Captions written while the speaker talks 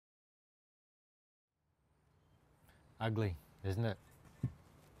Ugly, isn't it?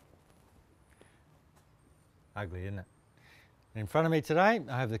 Ugly, isn't it? In front of me today,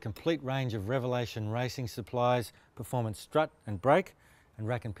 I have the complete range of Revelation Racing Supplies performance strut and brake and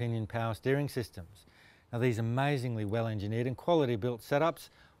rack and pinion power steering systems. Now these amazingly well engineered and quality built setups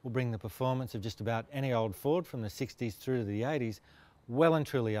will bring the performance of just about any old Ford from the 60s through to the 80s well and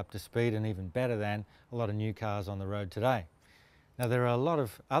truly up to speed, and even better than a lot of new cars on the road today. Now there are a lot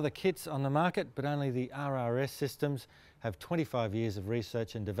of other kits on the market, but only the RRS systems have 25 years of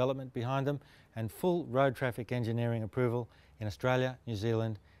research and development behind them and full road traffic engineering approval in Australia, New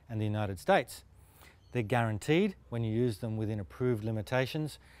Zealand and the United States. They're guaranteed when you use them within approved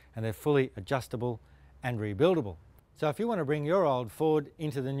limitations, and they're fully adjustable and rebuildable. So if you want to bring your old Ford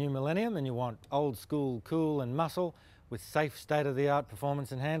into the new millennium and you want old school cool and muscle with safe state-of-the-art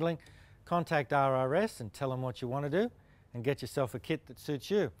performance and handling, contact RRS and tell them what you want to do and get yourself a kit that suits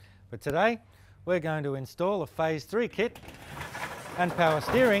you. But today we're going to install a Phase 3 kit and power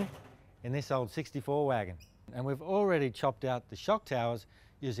steering in this old 64 wagon. And we've already chopped out the shock towers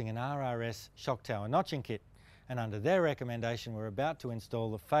using an RRS shock tower notching kit. And under their recommendation, we're about to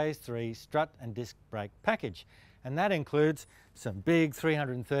install the Phase 3 strut and disc brake package. And that includes some big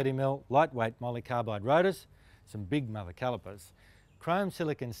 330mm lightweight polycarbide rotors, some big mother calipers, chrome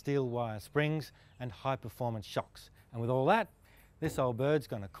silicon steel wire springs and high performance shocks. And with all that, this old bird's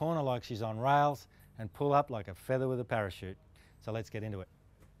going to corner like she's on rails and pull up like a feather with a parachute. So let's get into it.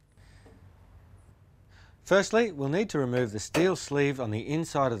 Firstly, we'll need to remove the steel sleeve on the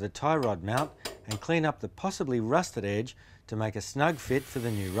inside of the tie rod mount and clean up the possibly rusted edge to make a snug fit for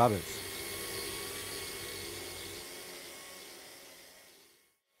the new rubbers.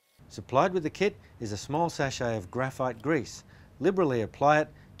 Supplied with the kit is a small sachet of graphite grease. Liberally apply it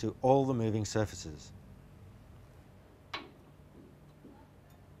to all the moving surfaces.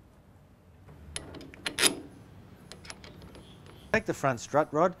 Take the front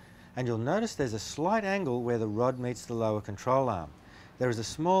strut rod and you'll notice there's a slight angle where the rod meets the lower control arm. There is a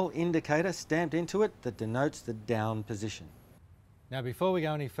small indicator stamped into it that denotes the down position. Now before we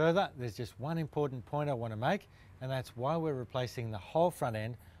go any further, there's just one important point I want to make, and that's why we're replacing the whole front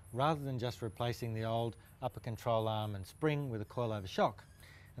end rather than just replacing the old upper control arm and spring with a coilover shock.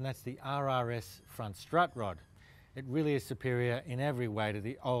 And that's the RRS front strut rod. It really is superior in every way to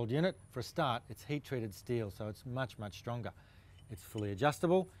the old unit. For a start, it's heat treated steel, so it's much stronger. It's fully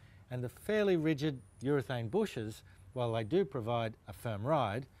adjustable, and the fairly rigid urethane bushes, while they do provide a firm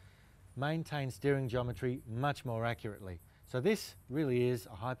ride, maintain steering geometry much more accurately. So this really is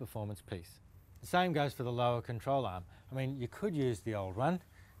a high performance piece. The same goes for the lower control arm. I mean, you could use the old one,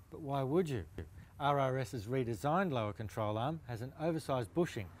 but why would you? RRS's redesigned lower control arm has an oversized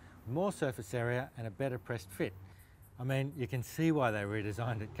bushing, more surface area and a better pressed fit. I mean, you can see why they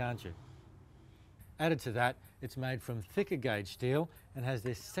redesigned it, can't you? Added to that, it's made from thicker gauge steel and has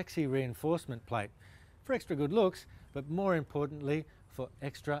this sexy reinforcement plate for extra good looks, but more importantly for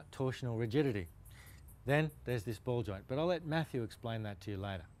extra torsional rigidity. Then there's this ball joint, but I'll let Matthew explain that to you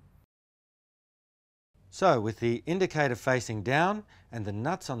later. So with the indicator facing down and the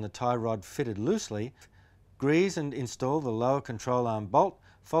nuts on the tie rod fitted loosely, grease and install the lower control arm bolt,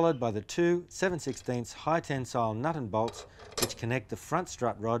 followed by the two 7/16 high tensile nut and bolts which connect the front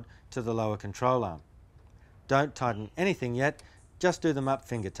strut rod to the lower control arm. Don't tighten anything yet, just do them up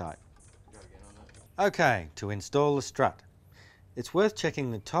finger tight. Okay, to install the strut. It's worth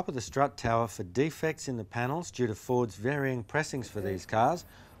checking the top of the strut tower for defects in the panels due to Ford's varying pressings for these cars,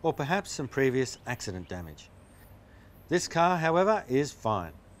 or perhaps some previous accident damage. This car, however, is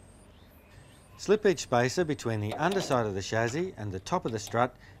fine. Slip each spacer between the underside of the chassis and the top of the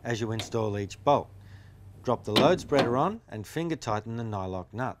strut as you install each bolt. Drop the load spreader on and finger tighten the nylock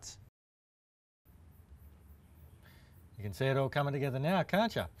nuts. You can see it all coming together now,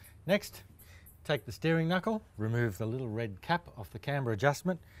 can't you? Next, take the steering knuckle, remove the little red cap off the camber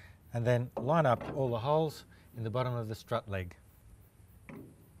adjustment, and then line up all the holes in the bottom of the strut leg.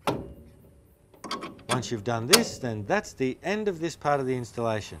 Once you've done this, then that's the end of this part of the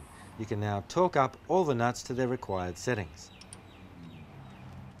installation. You can now torque up all the nuts to their required settings.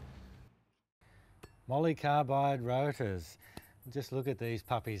 Polycarbide rotors. Just look at these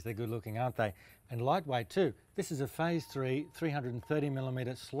puppies, they're good looking, aren't they? And lightweight too. This is a Phase 3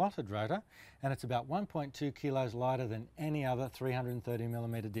 330mm slotted rotor, and it's about 1.2 kilos lighter than any other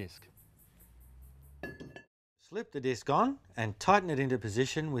 330mm disc. Slip the disc on and tighten it into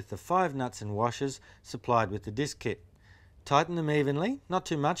position with the 5 nuts and washers supplied with the disc kit. Tighten them evenly, not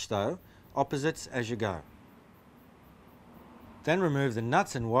too much though, opposites as you go. Then remove the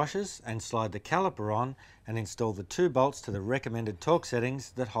nuts and washers and slide the caliper on and install the 2 bolts to the recommended torque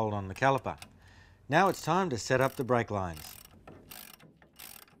settings that hold on the caliper. Now it's time to set up the brake lines.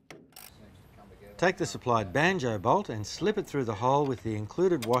 Take the supplied banjo bolt and slip it through the hole with the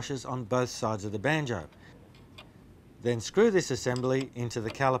included washers on both sides of the banjo. Then screw this assembly into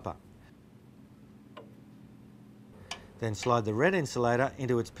the caliper. Then slide the red insulator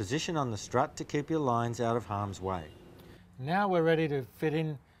into its position on the strut to keep your lines out of harm's way. Now we're ready to fit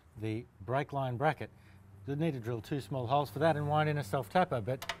in the brake line bracket. You'll need to drill 2 small holes for that and wind in a self-tapper,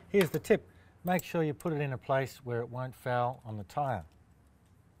 but here's the tip. Make sure you put it in a place where it won't foul on the tyre.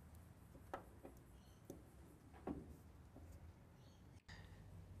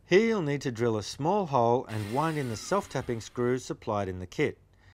 Here you'll need to drill a small hole and wind in the self-tapping screws supplied in the kit.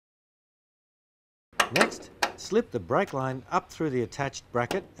 Next, slip the brake line up through the attached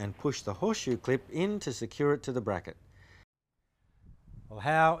bracket and push the horseshoe clip in to secure it to the bracket. Well,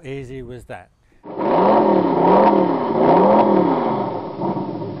 how easy was that?